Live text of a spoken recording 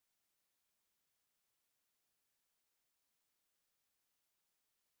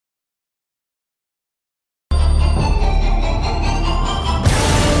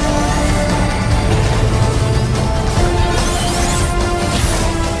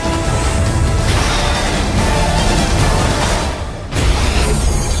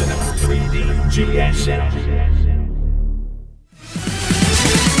Greetings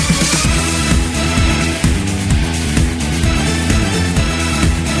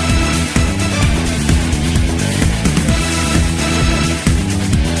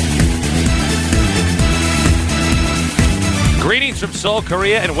from Seoul,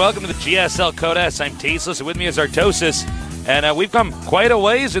 Korea, and welcome to the GSL Codas. I'm Tasteless, and with me is Artosis. And we've come quite a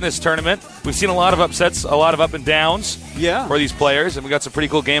ways in this tournament. We've seen a lot of upsets, a lot of up and downs for these players, and we got some pretty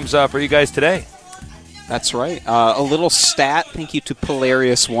cool games for you guys today. That's right. A little stat. Thank you to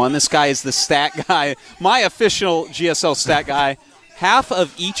Polarius1. This guy is the stat guy, my official GSL stat guy. Half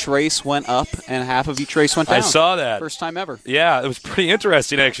of each race went up, and half of each race went down. I saw that. First time ever. Yeah, it was pretty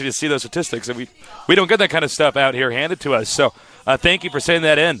interesting, actually, to see those statistics. And we don't get that kind of stuff out here handed to us. So thank you for sending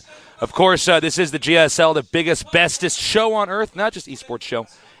that in. Of course, this is the GSL, the biggest, bestest show on earth, not just esports show,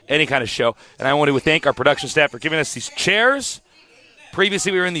 any kind of show. And I want to thank our production staff for giving us these chairs.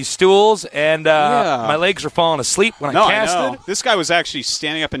 Previously, we were in these stools, and my legs were falling asleep when I casted. I know. This guy was actually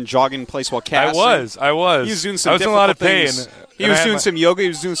standing up and jogging in place while casting. I was. He was doing some I was in a lot of pain. He was doing some yoga. He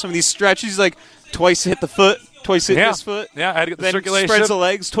was doing some of these stretches, like twice hit the foot, twice hit this foot. Yeah, I had to get the then circulation. Spreads the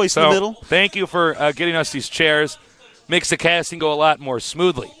legs, twice in the middle. Thank you for getting us these chairs. Makes the casting go a lot more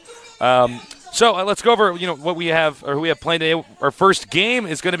smoothly. So let's go over what we have or who we have playing today. Our first game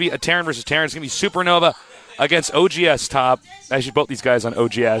is going to be a Terran versus Terran. It's going to be SuperNova against oGsTOP. Actually, both these guys on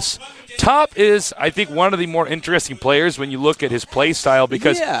OGS. Top is, I think, one of the more interesting players when you look at his play style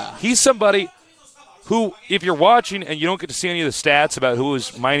because he's somebody who, if you're watching and you don't get to see any of the stats about who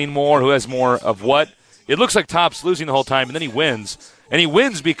is mining more, who has more of what, it looks like Top's losing the whole time, and then he wins. And he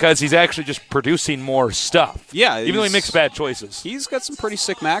wins because he's actually just producing more stuff. Yeah. Even though he makes bad choices. He's got some pretty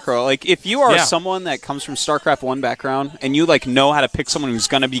sick macro. Like, if you are someone that comes from StarCraft 1 background and you, know how to pick someone who's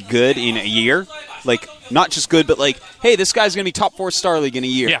going to be good in a year, not just good, but hey, this guy's going to be top 4 Star League in a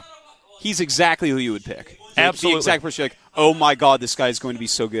year. Yeah. He's exactly who you would pick. Absolutely. The exact person you're oh my God, this guy is going to be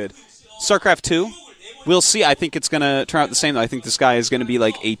so good. StarCraft 2, we'll see. I think it's going to turn out the same. I think this guy is going to be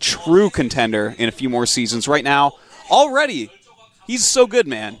a true contender in a few more seasons. Right now, already, he's so good,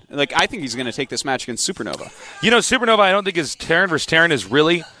 man. I think he's going to take this match against SuperNova. SuperNova, I don't think his Terran versus Terran is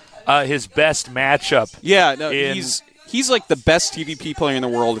really his best matchup. Yeah, no, he's the best TVP player in the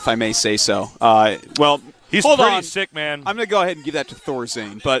world, if I may say so. He's hold pretty on. sick, man. I'm going to go ahead and give that to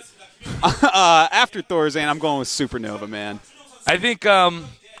Thorzane, but after Thorzane, I'm going with SuperNova, man. I think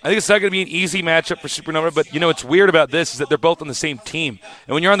it's not going to be an easy matchup for SuperNova, but what's weird about this is that they're both on the same team.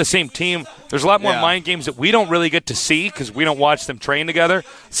 And when you're on the same team, there's a lot more mind games that we don't really get to see because we don't watch them train together.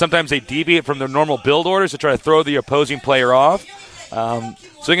 Sometimes they deviate from their normal build orders to try to throw the opposing player off. So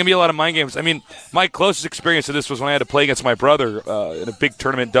there's going to be a lot of mind games. I mean, my closest experience to this was when I had to play against my brother in a big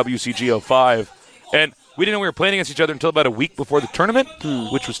tournament, WCG 05. And we didn't know we were playing against each other until about a week before the tournament,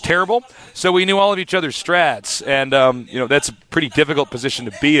 which was terrible. So we knew all of each other's strats, and that's a pretty difficult position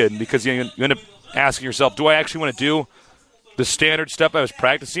to be in because you end up asking yourself, do I actually want to do the standard stuff I was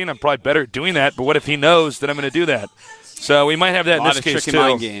practicing? I'm probably better at doing that, but what if he knows that I'm going to do that? So we might have that in this case too.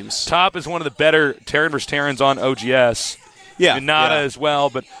 Mind games. Top is one of the better Terran versus Terrans on OGS. Yeah, Nada as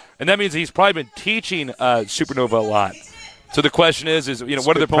well, and that means he's probably been teaching SuperNova a lot. So the question is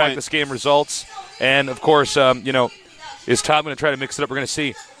what are the practice game results? And, of course, is Top going to try to mix it up? We're going to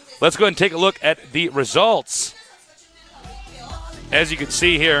see. Let's go ahead and take a look at the results. As you can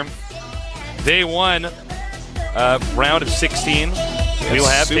see here, day 1, round of 16. We will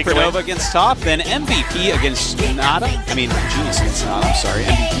have SuperNova against Top, then MVP against Nada. I mean, Genius against Nada. I'm sorry.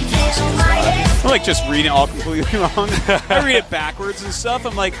 MVP Genius against Nada. I'm just reading it all completely wrong. I read it backwards and stuff.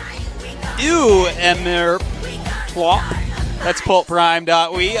 I'm like, ew, Emir Plop. That's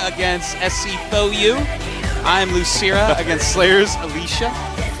PultPrime.we against SC4U. I'm Lucira against Slayers Alicia.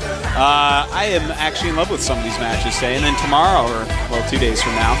 I am actually in love with some of these matches today. And then tomorrow, or 2 days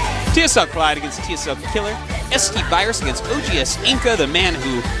from now, TSL Clyde against TSL Killer. ST Virus against OGS Inca, the man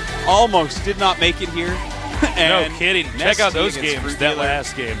who almost did not make it here. No kidding. Check out those games, that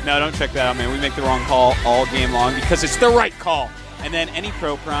last game. No, don't check that out, man. We make the wrong call all game long because it's the right call. And then any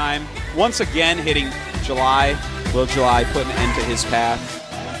Pro Prime, once again hitting July. Will July put an end to his path?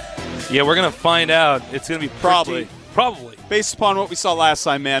 Yeah, we're going to find out. It's going to be Probably. Based upon what we saw last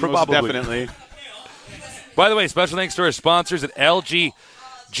time, man, most definitely. By the way, special thanks to our sponsors at LG,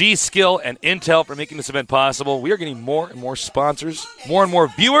 G-Skill, and Intel for making this event possible. We are getting more and more sponsors, more and more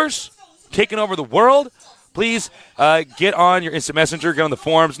viewers taking over the world. Please get on your instant messenger, get on the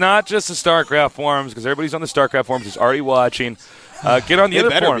forums, not just the StarCraft forums, because everybody's on the StarCraft forums who's already watching. Get on the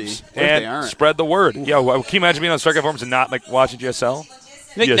other forums and spread the word. Yeah, can you imagine being on StarCraft forums and not watching GSL?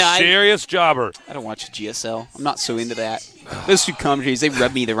 You serious jobber. I don't watch GSL. I'm not so into that. Those two commentaries, they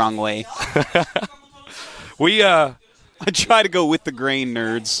rub me the wrong way. I try to go with the grain,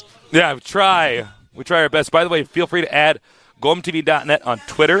 nerds. Yeah, we try our best. By the way, feel free to add GoMTV.net on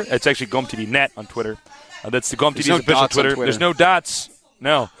Twitter. It's actually GoMTVNet on Twitter. That's the GoMTV's official Twitter. There's no dots.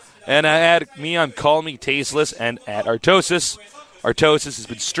 No. And add me on Call Me Tasteless and at Artosis. Artosis has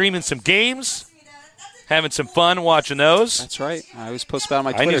been streaming some games, having some fun watching those. That's right. I always post about it on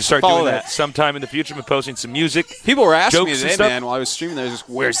my Twitter. I need to start doing that sometime in the future. I've been posting some music. People were asking me today, man, while I was streaming, they're just,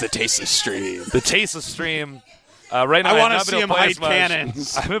 where's the Tasteless stream? The Tasteless stream. Right now, I want to see him hide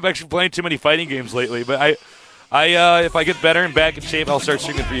cannons. I've been actually playing too many fighting games lately, but if I get better and back in shape, I'll start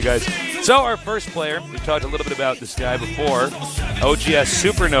streaming for you guys. So our first player, we talked a little bit about this guy before,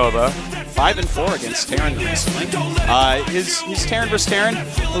 oGsSuperNova. 5-4 against Terran recently. His Terran versus Terran,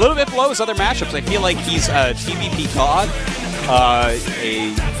 a little bit below his other matchups. I feel like he's a TVP God, a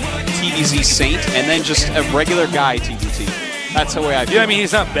TVZ Saint, and then just a regular guy TVT. That's the way I feel. Yeah, I mean,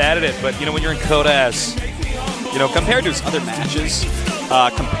 he's not bad at it, but, when you're in Code S, compared to his other matches,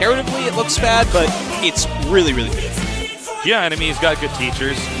 comparatively it looks bad, but it's really, really good. Yeah, and I mean, he's got good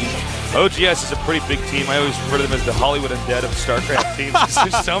teachers. OGS is a pretty big team. I always refer to them as the Hollywood Undead of StarCraft teams.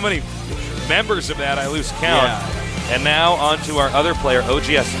 There's so many members of that, I lose count. Yeah. And now on to our other player,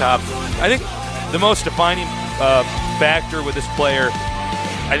 oGsTOP. I think the most defining factor with this player,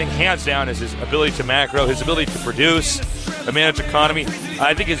 I think hands down, is his ability to macro, his ability to produce, manage economy.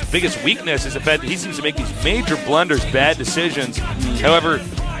 I think his biggest weakness is the fact that he seems to make these major blunders, bad decisions. However,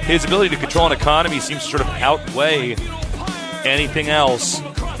 his ability to control an economy seems to sort of outweigh anything else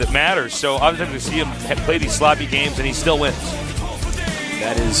that matters. So oftentimes we see him play these sloppy games and he still wins.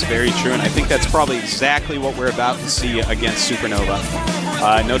 That is very true, and I think that's probably exactly what we're about to see against Supernova.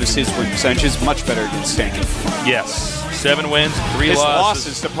 Notice his win percentage is much better against Tank. Yes. 7 wins, 3 his losses.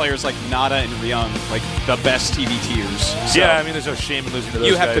 His losses to players like Nada and Ryung, like the best TVTers. So yeah, I mean, there's no shame in losing to those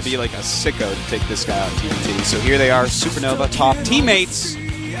You have guys. to be like a sicko to take this guy out of TVT. So here they are, Supernova, top teammates,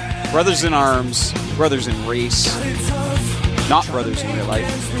 brothers in arms, brothers in race, not brothers in real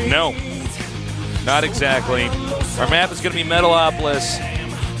life. No, not exactly. Our map is going to be Metalopolis.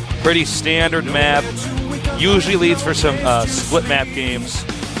 Pretty standard map. Usually leads for some split map games,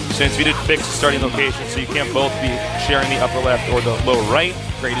 since we did fix the starting location, so you can't both be sharing the upper left or the lower right.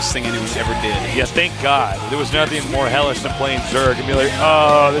 Greatest thing anyone ever did. Yeah, thank God. There was nothing more hellish than playing Zerg and be like,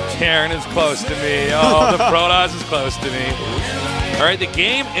 oh, the Terran is close to me. Oh, the Protoss is close to me. All right, the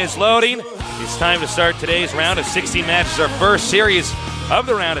game is loading. It's time to start today's round of 16 matches, our first series of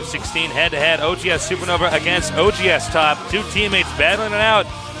the round of 16, head-to-head, oGsSuperNova against oGsTOP. 2 teammates battling it out.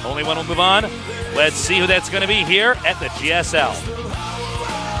 Only one will move on. Let's see who that's going to be here at the GSL.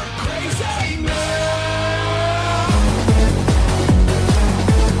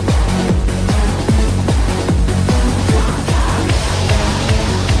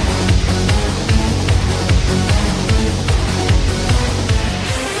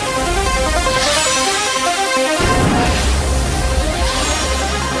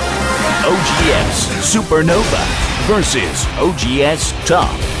 oGsSuperNova versus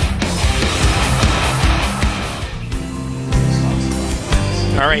oGsTOP.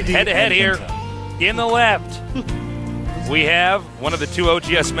 All right, head-to-head here. In the left, we have one of the 2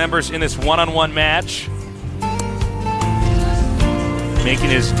 OGS members in this one-on-one match, making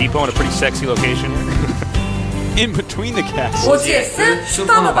his depot in a pretty sexy location. In between the castles.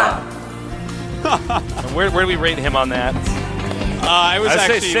 oGsSuperNova. Where do we rate him on that? I was I'd say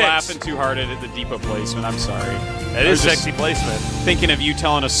actually 6. laughing too hard at the depot placement. I'm sorry. That is sexy placement. Thinking of you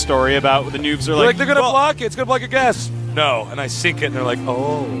telling a story about the noobs are They're going to block it. It's going to block your gas. No. And I sink it, and they're like,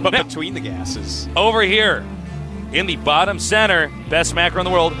 oh. But now, between the gases. over here, in the bottom center, best macro in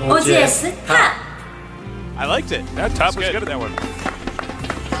the world. oGsTOP. I liked it. That top was good at that one.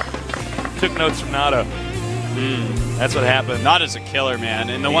 Took notes from Nada. That's what happened. Nada's a killer, man.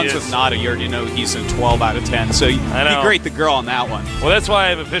 And the He ones is. with Nada, you already know he's a 12 out of 10. So I know. you grade the girl on that one. Well, that's why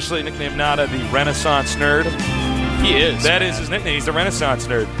I've officially nicknamed Nada the Renaissance Nerd. He is. That is his nickname. He's the Renaissance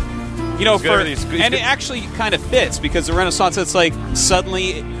Nerd. You know, He's good. He's and good. it actually kind of fits because the Renaissance, it's like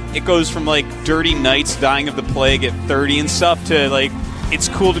suddenly it goes from like dirty knights dying of the plague at 30 and stuff to like it's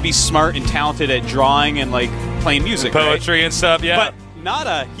cool to be smart and talented at drawing and like playing music, Poetry right? and stuff, yeah. But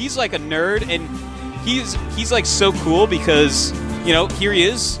Nada, he's like a nerd and he's like so cool because here he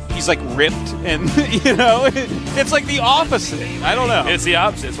is. He's like ripped and it's like the opposite. I don't know. It's the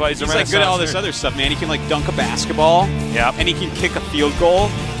opposite. That's why he's a He's Renaissance like good at all this nerd. other stuff, man. He can like dunk a basketball. Yep. And he can kick a field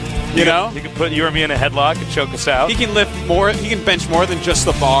goal. You know? He can put you or me in a headlock and choke us out. He can lift more. He can bench more than just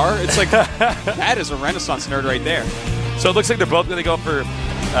the bar. It's like that is a Renaissance nerd right there. So it looks like they're both going to go for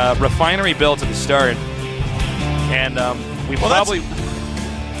refinery builds at the start. And we probably...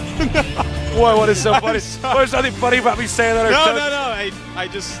 Boy, what is so funny? There's nothing funny about me saying that. No. I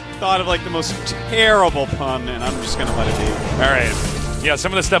just thought of like the most terrible pun, and I'm just gonna let it be. All right. Yeah,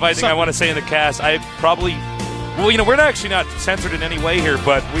 some of the stuff I think I want to say in the cast, I probably. Well, we're actually not censored in any way here,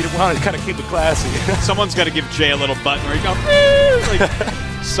 but we want to kind of keep it classy. Someone's got to give Jay a little button where you go,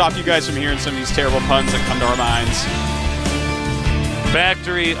 like, stop you guys from hearing some of these terrible puns that come to our minds.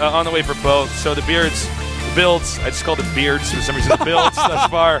 Factory on the way for both. So the builds, I just called it beards for some reason. The builds thus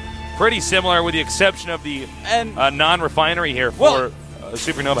far, pretty similar with the exception of the non-refinery here for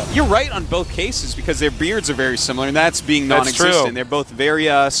Supernova. You're right on both cases because their beards are very similar, and that's being non-existent. That's true. They're both very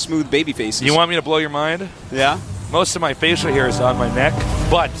smooth baby faces. You want me to blow your mind? Yeah? Most of my facial hair is on my neck,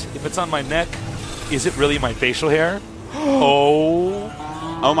 but if it's on my neck, is it really my facial hair?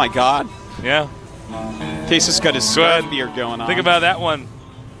 Oh my God. Yeah. Case has got his sweat beard going on. Think about that one.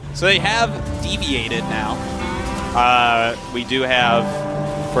 So they have deviated now. We do have,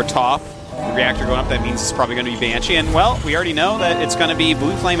 for top, the reactor going up. That means it's probably going to be Banshee. And, well, we already know that it's going to be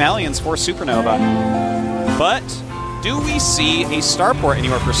Blue Flame Hellions for Supernova. But do we see a starport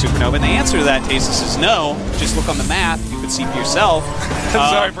anywhere for Supernova? And the answer to that, Tasis, is no. Just look on the map. You can see for yourself.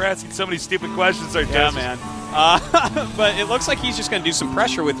 I'm sorry for asking so many stupid questions there, yeah, man. But it looks like he's just going to do some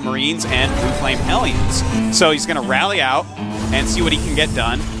pressure with Marines and Blue Flame Hellions. So he's going to rally out and see what he can get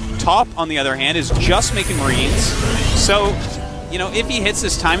done. Top, on the other hand, is just making Marines. So, if he hits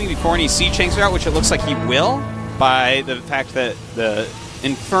this timing before any siege tanks are out, which it looks like he will, by the fact that the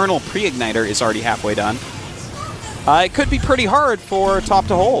Infernal Pre-Igniter is already halfway done, it could be pretty hard for Top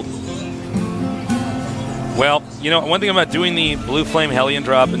to hold. Well, one thing about doing the Blue Flame Hellion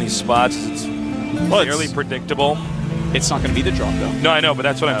drop in these spots is it's fairly predictable. It's not going to be the drop, though. No, I know, but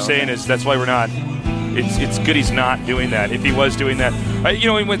that's what I'm saying is that's why we're not. It's good he's not doing that. If he was doing that,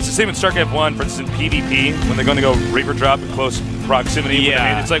 it's the same in StarCraft 1, for instance, in PvP, when they're going to go Reaper drop in close proximity.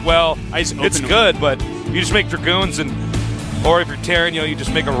 Yeah. It's like, well, it's good, but you just make Dragoons, or if you're Terran, you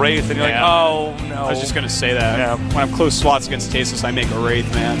just make a Wraith, and you're like, oh, no. I was just going to say that. Yeah. When I'm close slots against Tasis, I make a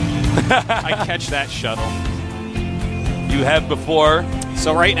Wraith, man. I catch that shuttle. You have before.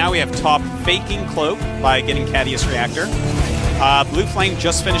 So right now we have Top faking Cloak by getting Cadius Reactor. Blue Flame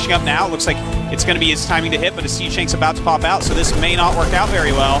just finishing up now. Looks like it's going to be his timing to hit, but a Siege Tank's about to pop out, so this may not work out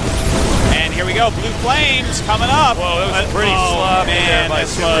very well. And here we go. Blue Flames coming up. Whoa, that was pretty sloppy there by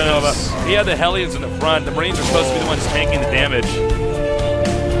Supernova. He had the Hellions in the front. The Marines are supposed to be the ones tanking the damage.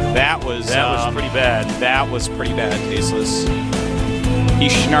 That was pretty bad. That was pretty bad, Tasteless. He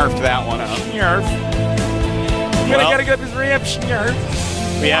schnarfed that one up. Schnarf. Gotta get up his ramp, Schnarf.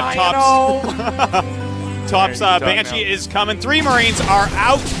 We have Top's Banshee is coming. 3 Marines are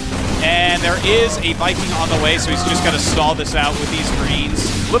out, and there is a Viking on the way, so he's just got to stall this out with these Marines.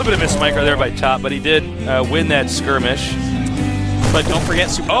 A little bit of mismicro there by Top, but he did win that skirmish. But don't forget,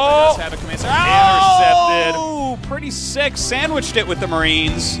 Supernova does have a command center. Intercepted. Oh, pretty sick. Sandwiched it with the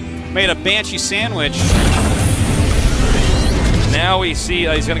Marines. Made a Banshee sandwich. Now we see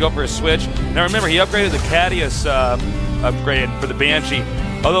he's going to go for a switch. Now remember, he upgraded the Cadius upgrade for the Banshee,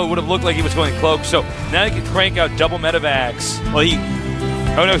 although it would have looked like he was going Cloak. So now he can crank out double Medivacs. Well,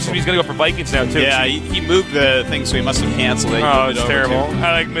 oh no, so he's going to go for Vikings now too. Yeah, he moved the thing, so he must have canceled it. Oh, it's terrible.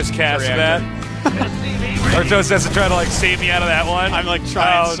 I miscast that. Artos has to try to save me out of that one. I'm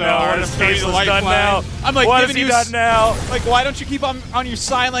trying so hard. I'm Tasteless done now. I'm what is he done now? Why don't you keep on your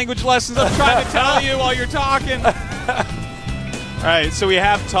sign language lessons? I'm trying to tell you while you're talking. All right, so we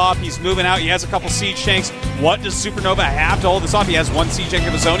have Top. He's moving out. He has a couple siege tanks. What does Supernova have to hold this off? He has 1 siege tank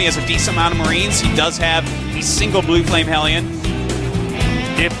of his own. He has a decent amount of Marines. He does have a single Blue Flame Hellion.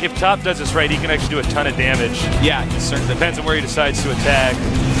 If Top does this right, he can actually do a ton of damage. Yeah, he certainly depends on where he decides to attack.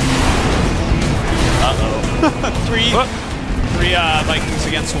 Uh-oh. Three Vikings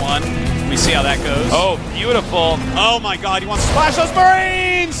against 1. Let me see how that goes. Oh, beautiful. Oh, my God. He wants to splash those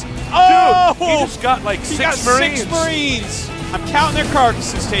Marines! Oh! Dude, he just got 6 Marines. 6 Marines. I'm counting their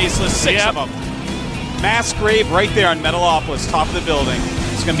carcasses, Tasteless. 6 of them. Mass grave right there on Metalopolis, top of the building.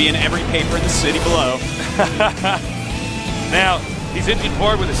 It's going to be in every paper in the city below. Now, he's inching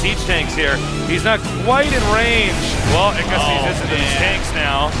forward with the siege tanks here. He's not quite in range. Well, I guess he's just into his tanks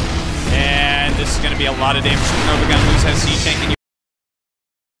now. And this is going to be a lot of damage. Supernova going to lose that siege tank.